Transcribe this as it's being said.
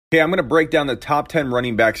Okay, I'm going to break down the top 10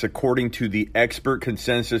 running backs according to the expert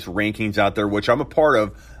consensus rankings out there, which I'm a part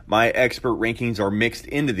of. My expert rankings are mixed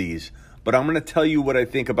into these, but I'm going to tell you what I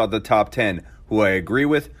think about the top 10, who I agree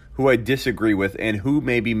with, who I disagree with, and who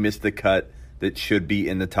maybe missed the cut that should be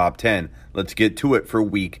in the top 10. Let's get to it for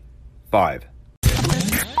week 5.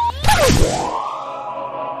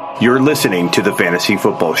 You're listening to the Fantasy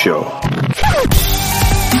Football Show.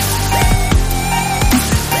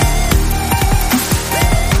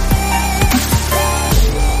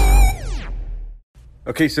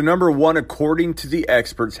 Okay, so number 1, according to the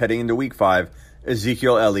experts heading into week 5,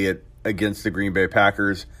 Ezekiel Elliott against the Green Bay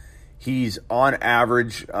Packers. He's on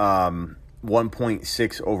average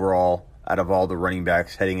 1.6 overall out of all the running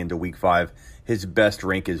backs heading into week 5. His best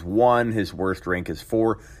rank is 1. His worst rank is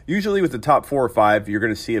 4. Usually with the top 4 or 5, you're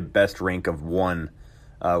going to see a best rank of 1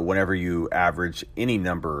 whenever you average any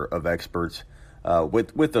number of experts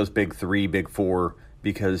with those big 3, big 4,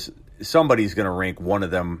 because somebody's going to rank one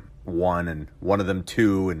of them 1 and one of them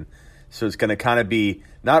 2, and so it's going to kind of be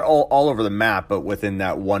not all over the map, but within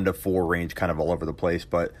that 1 to 4 range, kind of all over the place,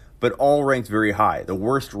 but all ranked very high. The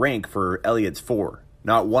worst rank for Elliott's 4.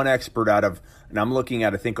 Not one expert out of, and I'm looking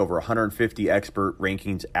at I think over 150 expert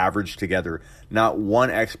rankings averaged together. Not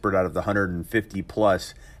one expert out of the 150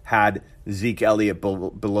 plus had Zeke Elliott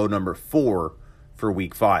below number 4 for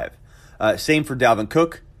week 5. Same for Dalvin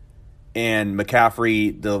Cook and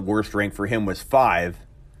McCaffrey. The worst rank for him was 5.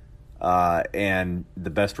 And the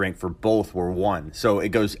best rank for both were 1. So it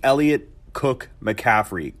goes Elliott, Cook,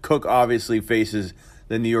 McCaffrey. Cook obviously faces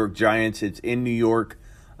the New York Giants. It's in New York.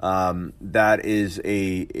 That is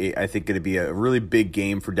I think going to be a really big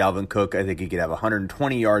game for Dalvin Cook. I think he could have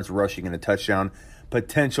 120 yards rushing and a touchdown.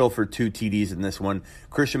 Potential for 2 TDs in this one.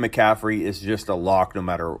 Christian McCaffrey is just a lock no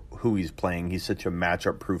matter who he's playing. He's such a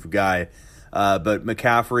matchup-proof guy. But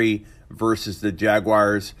McCaffrey versus the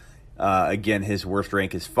Jaguars, again, his worst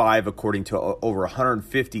rank is 5. According to over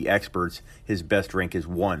 150 experts, his best rank is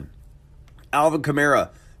 1. Alvin Kamara,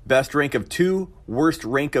 best rank of 2, worst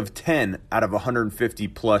rank of 10 out of 150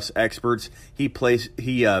 plus experts. He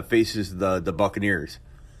faces the Buccaneers.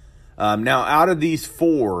 Now, out of these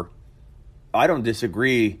 4, I don't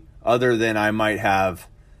disagree, other than I might have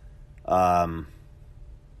McCaffrey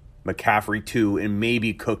 2 and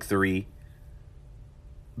maybe Cook 3.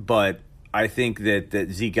 But I think that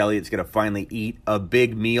Zeke Elliott's going to finally eat a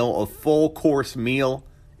big meal, a full-course meal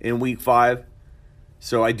in week 5.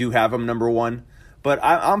 So I do have him number 1. But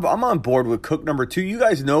I'm on board with Cook number 2. You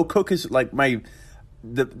guys know Cook is like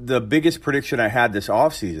the biggest prediction I had this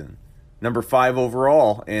offseason. Number 5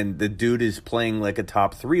 overall, and the dude is playing like a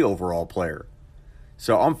top 3 overall player.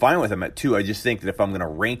 So I'm fine with him at 2. I just think that if I'm going to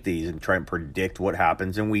rank these and try and predict what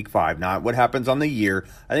happens in week 5, not what happens on the year,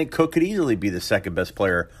 I think Cook could easily be the second best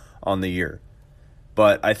player on the year.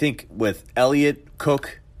 But I think with Elliott,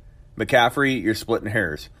 Cook, McCaffrey, you're splitting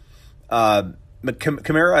hairs.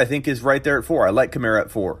 Kamara, I think, is right there at 4. I like Kamara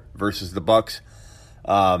at 4 versus the Bucs.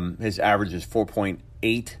 His average is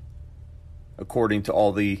 4.8, according to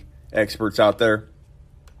all the experts out there.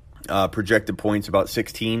 Projected points about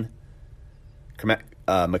 16.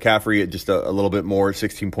 McCaffrey at just a little bit more,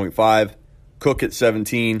 16.5. Cook at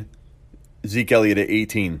 17. Zeke Elliott at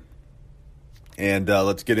 18. And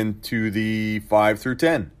let's get into the 5 through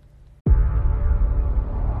 10.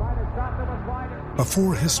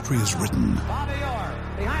 Before history is written,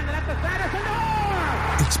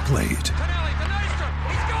 it's played.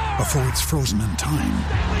 Before it's frozen in time,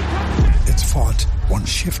 it's fought one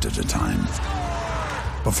shift at a time.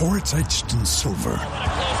 Before it's etched in silver,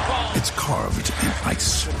 it's carved in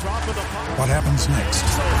ice. What happens next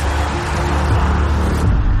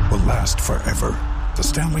will last forever. The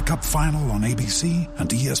Stanley Cup Final on ABC and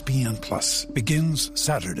ESPN Plus begins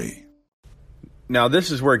Saturday. Now,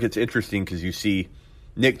 this is where it gets interesting because you see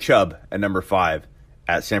Nick Chubb at number 5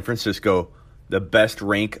 at San Francisco, the best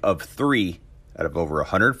rank of 3 out of over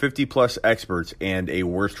 150 plus experts and a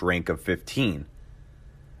worst rank of 15.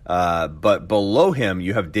 But below him,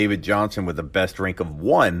 you have David Johnson with a best rank of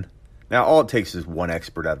 1. Now, all it takes is 1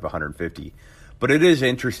 expert out of 150. But it is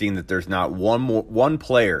interesting that there's not one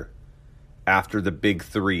player after the big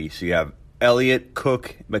 3. So you have Elliott,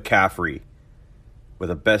 Cook, McCaffrey with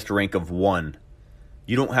a best rank of 1.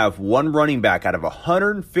 You don't have one running back out of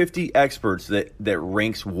 150 experts that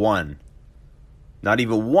ranks 1. Not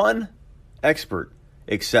even one expert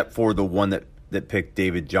except for the one that picked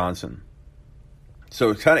David Johnson. So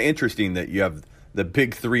it's kind of interesting that you have the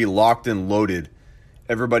big 3 locked and loaded.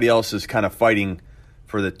 Everybody else is kind of fighting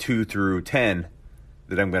for the 2 through 10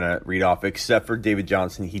 that I'm going to read off, except for David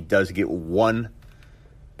Johnson. He does get one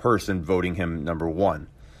person voting him number 1.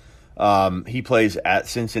 He plays at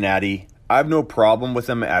Cincinnati. I have no problem with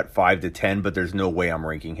him at 5 to 10, but there's no way I'm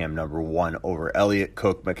ranking him number 1 over Elliott,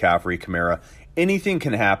 Cook, McCaffrey, Kamara. Anything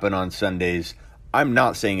can happen on Sundays. I'm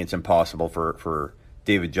not saying it's impossible for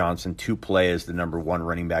David Johnson to play as the number 1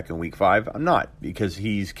 running back in Week 5. I'm not, because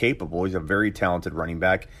he's capable. He's a very talented running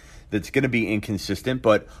back that's going to be inconsistent,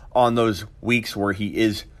 but on those weeks where he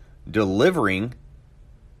is delivering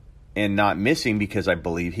and not missing, because I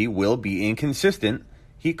believe he will be inconsistent,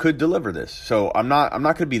 he could deliver this. So I'm not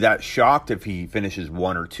going to be that shocked if he finishes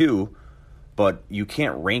 1 or 2, but you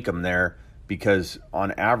can't rank him there because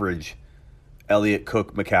on average, Elliott,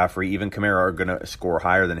 Cook, McCaffrey, even Kamara are going to score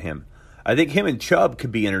higher than him. I think him and Chubb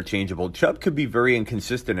could be interchangeable. Chubb could be very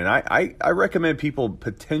inconsistent, and I recommend people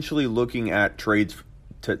potentially looking at trades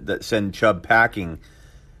that send Chubb packing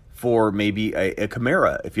for maybe a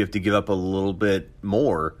Kamara. If you have to give up a little bit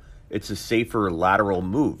more, it's a safer lateral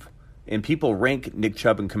move. And people rank Nick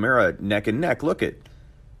Chubb and Kamara neck and neck. Look at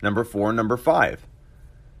number 4 and number 5.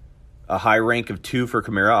 A high rank of 2 for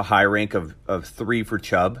Kamara, a high rank of 3 for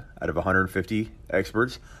Chubb out of 150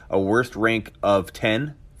 experts, a worst rank of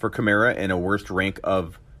 10 for Kamara, and a worst rank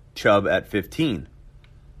of Chubb at 15.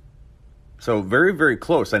 So very, very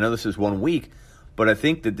close. I know this is 1 week, but I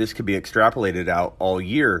think that this could be extrapolated out all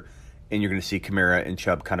year, and you're going to see Kamara and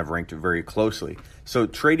Chubb kind of ranked very closely. So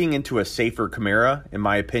trading into a safer Kamara, in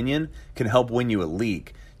my opinion, can help win you a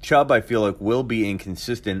league. Chubb, I feel like, will be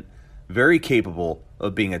inconsistent, very capable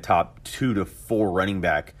of being a top 2 to 4 running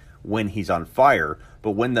back when he's on fire.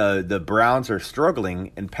 But when the Browns are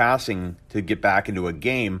struggling and passing to get back into a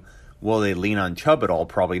game, will they lean on Chubb at all?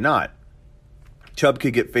 Probably not. Chubb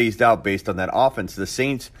could get phased out based on that offense. The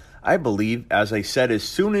Saints, I believe, as I said, as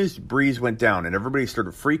soon as Breeze went down and everybody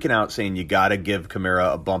started freaking out saying you got to give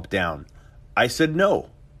Kamara a bump down, I said no.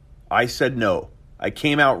 I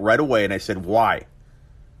came out right away and I said, why?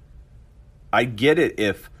 I get it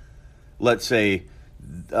if, let's say,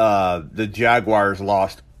 the Jaguars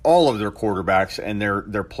lost all of their quarterbacks and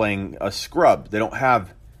they're playing a scrub. They don't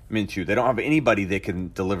have Minshew. They don't have anybody that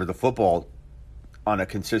can deliver the football on a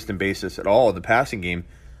consistent basis at all in the passing game.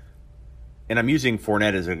 And I'm using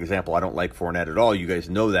Fournette as an example. I don't like Fournette at all. You guys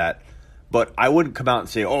know that. But I wouldn't come out and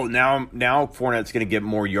say, oh, now Fournette's going to get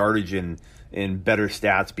more yardage and better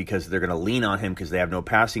stats because they're going to lean on him because they have no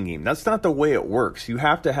passing game. That's not the way it works. You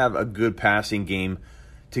have to have a good passing game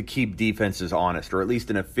to keep defenses honest, or at least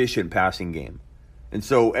an efficient passing game. And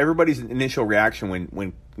so everybody's initial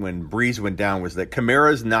reaction when Breeze went down was that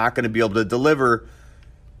Kamara's not going to be able to deliver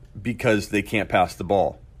because they can't pass the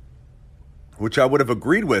ball, which I would have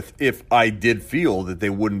agreed with if I did feel that they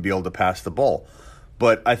wouldn't be able to pass the ball.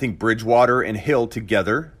 But I think Bridgewater and Hill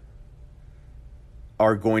together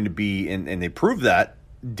are going to be, and they prove that,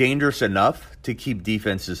 dangerous enough to keep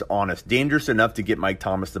defenses honest, dangerous enough to get Mike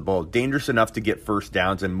Thomas the ball, dangerous enough to get first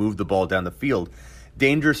downs and move the ball down the field,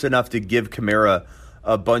 dangerous enough to give Kamara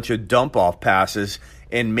a bunch of dump-off passes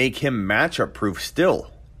and make him matchup proof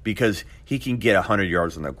still, because he can get 100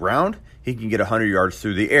 yards on the ground, he can get 100 yards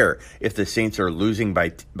through the air. If the Saints are losing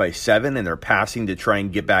by 7 and they're passing to try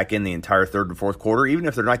and get back in the entire third and fourth quarter, even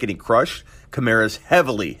if they're not getting crushed, Kamara's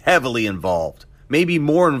heavily, heavily involved, maybe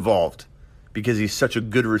more involved, because he's such a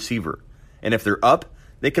good receiver. And if they're up,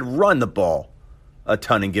 they could run the ball a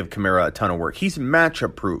ton and give Kamara a ton of work. He's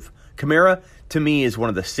matchup proof. Kamara, to me, is one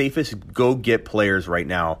of the safest go-get players right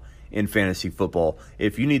now in fantasy football.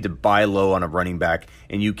 If you need to buy low on a running back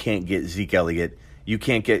and you can't get Zeke Elliott, you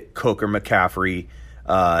can't get Cook or McCaffrey,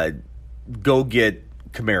 go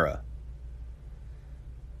get Kamara.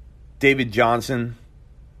 David Johnson,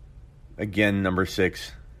 again, number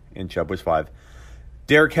 6, and Chubb was 5.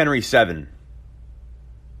 Derrick Henry, 7.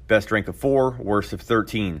 Best rank of 4, worst of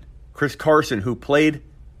 13. Chris Carson, who played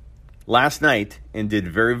last night and did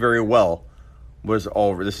very, very well,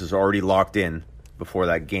 this is already locked in before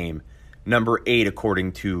that game. Number 8,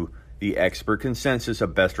 according to the expert consensus, a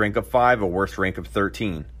best rank of 5, a worst rank of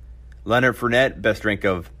 13. Leonard Fournette, best rank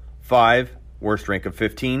of 5, worst rank of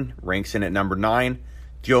 15, ranks in at number 9.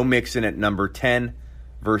 Joe Mixon at number 10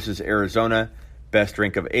 versus Arizona, best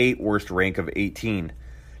rank of 8, worst rank of 18.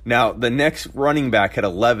 Now, the next running back at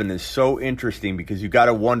 11 is so interesting because you got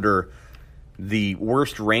to wonder the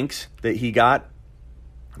worst ranks that he got.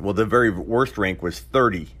 Well, the very worst rank was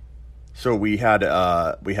 30. So we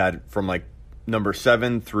had from like number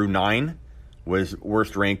 7 through 9 was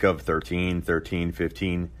worst rank of 13,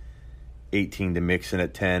 15, 18 to Mixon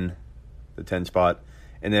at 10, the 10 spot.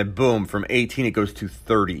 And then boom, from 18 it goes to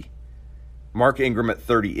 30. Mark Ingram at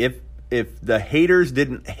 30. If the haters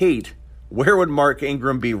didn't hate, where would Mark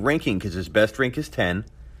Ingram be ranking? Because his best rank is 10.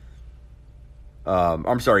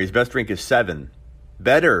 His best rank is 7.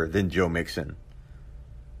 better than Joe Mixon,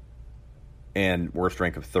 and worst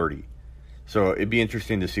rank of 30. So it'd be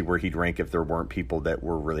interesting to see where he'd rank if there weren't people that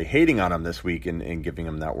were really hating on him this week and giving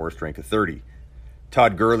him that worst rank of 30.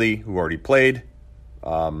 Todd Gurley, who already played,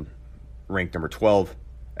 ranked number 12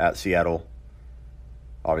 at Seattle.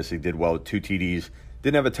 Obviously did well with 2 TDs.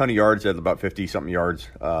 Didn't have a ton of yards, had about 50-something yards.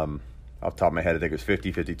 Off the top of my head, I think it was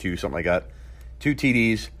 50, 52, something like that. 2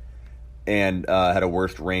 TDs and had a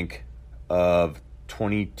worst rank of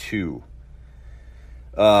 22.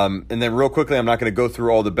 And then real quickly, I'm not going to go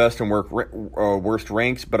through all the best and worst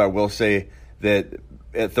ranks, but I will say that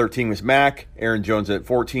at 13 was Mack, Aaron Jones at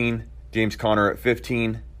 14, James Conner at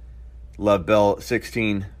 15, Lev Bell at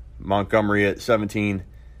 16, Montgomery at 17,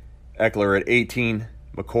 Eckler at 18,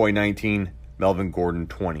 McCoy 19, Melvin Gordon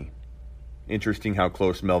 20. Interesting how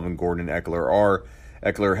close Melvin Gordon and Eckler are.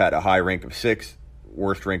 Eckler had a high rank of 6,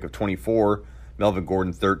 worst rank of 24, Melvin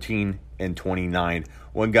Gordon 13 and 29.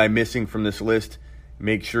 One guy missing from this list,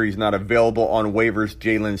 make sure he's not available on waivers,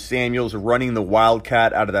 Jalen Samuels, running the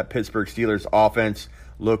Wildcat out of that Pittsburgh Steelers offense,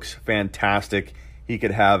 looks fantastic. He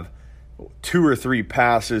could have 2 or 3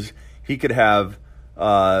 passes. He could have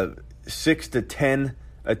 6 to 10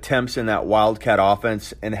 attempts in that Wildcat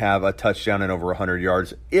offense and have a touchdown and over 100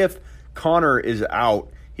 yards. If Connor is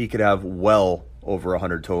out, he could have well over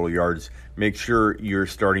 100 total yards. Make sure you're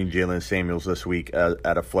starting Jalen Samuels this week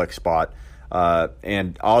at a flex spot.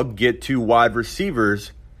 And I'll get to wide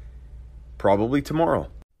receivers probably tomorrow.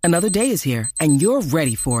 Another day is here, and you're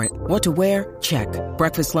ready for it. What to wear? Check.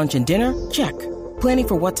 Breakfast, lunch, and dinner? Check. Planning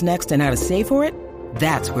for what's next and how to save for it?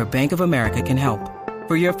 That's where Bank of America can help.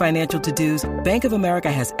 For your financial to-dos, Bank of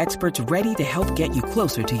America has experts ready to help get you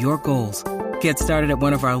closer to your goals. Get started at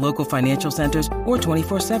one of our local financial centers or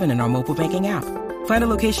 24/7 in our mobile banking app. Find a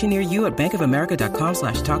location near you at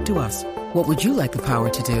bankofamerica.com/talktous. What would you like the power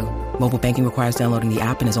to do? Mobile banking requires downloading the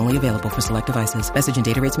app and is only available for select devices. Message and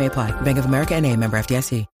data rates may apply. Bank of America NA, member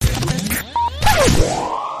FDIC.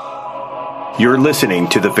 You're listening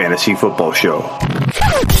to the Fantasy Football Show.